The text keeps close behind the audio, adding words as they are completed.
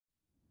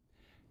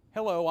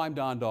Hello, I'm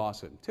Don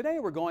Dawson. Today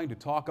we're going to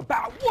talk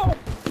about... Whoa!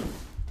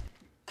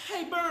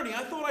 Hey, Bernie,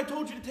 I thought I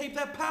told you to tape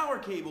that power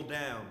cable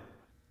down.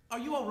 Are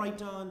you all right,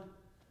 Don?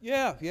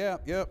 Yeah,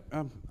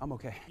 I'm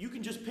okay. You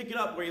can just pick it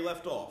up where you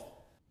left off.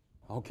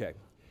 Okay.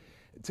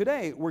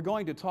 Today we're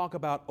going to talk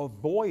about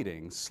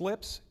avoiding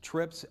slips,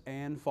 trips,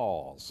 and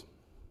falls.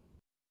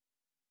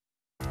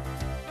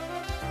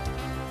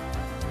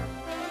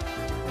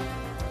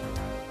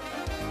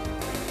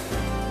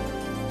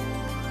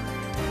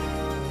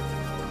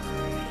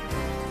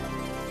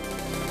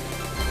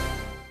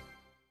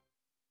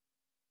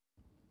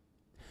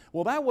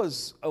 Well, that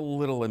was a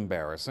little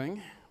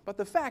embarrassing, but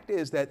the fact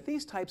is that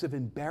these types of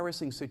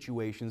embarrassing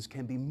situations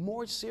can be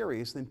more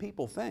serious than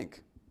people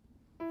think.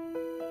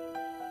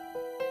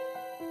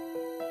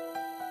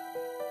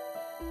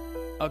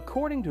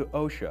 According to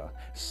OSHA,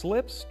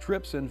 slips,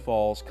 trips, and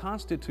falls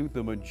constitute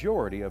the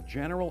majority of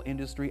general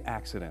industry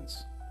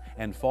accidents,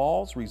 and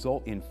falls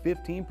result in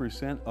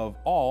 15% of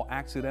all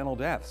accidental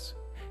deaths,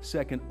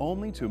 second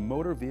only to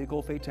motor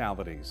vehicle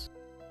fatalities.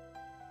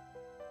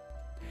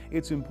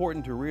 It's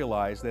important to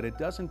realize that it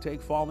doesn't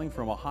take falling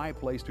from a high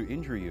place to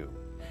injure you.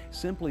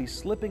 Simply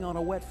slipping on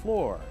a wet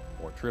floor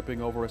or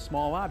tripping over a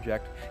small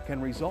object can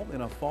result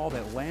in a fall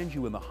that lands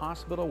you in the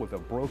hospital with a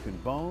broken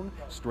bone,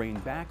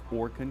 strained back,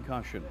 or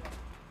concussion.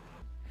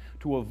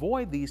 To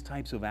avoid these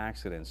types of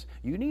accidents,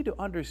 you need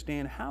to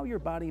understand how your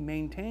body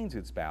maintains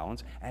its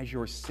balance as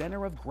your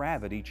center of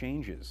gravity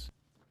changes.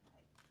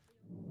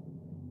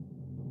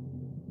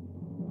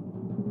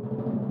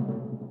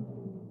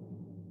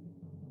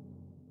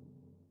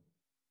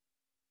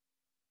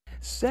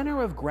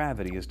 Center of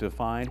gravity is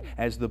defined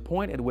as the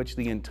point at which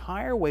the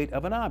entire weight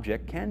of an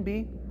object can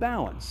be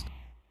balanced.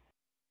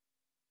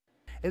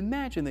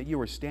 Imagine that you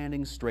are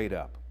standing straight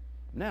up.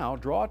 Now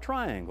draw a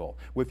triangle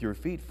with your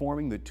feet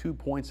forming the 2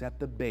 points at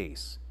the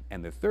base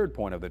and the third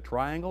point of the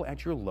triangle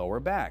at your lower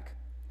back.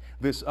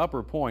 This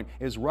upper point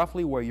is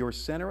roughly where your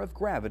center of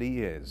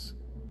gravity is.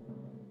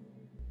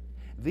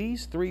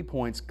 These 3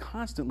 points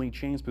constantly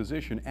change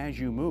position as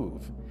you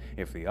move.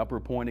 If the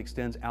upper point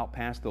extends out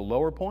past the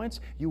lower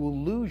points, you will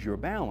lose your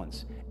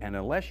balance, and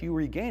unless you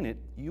regain it,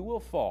 you will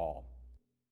fall.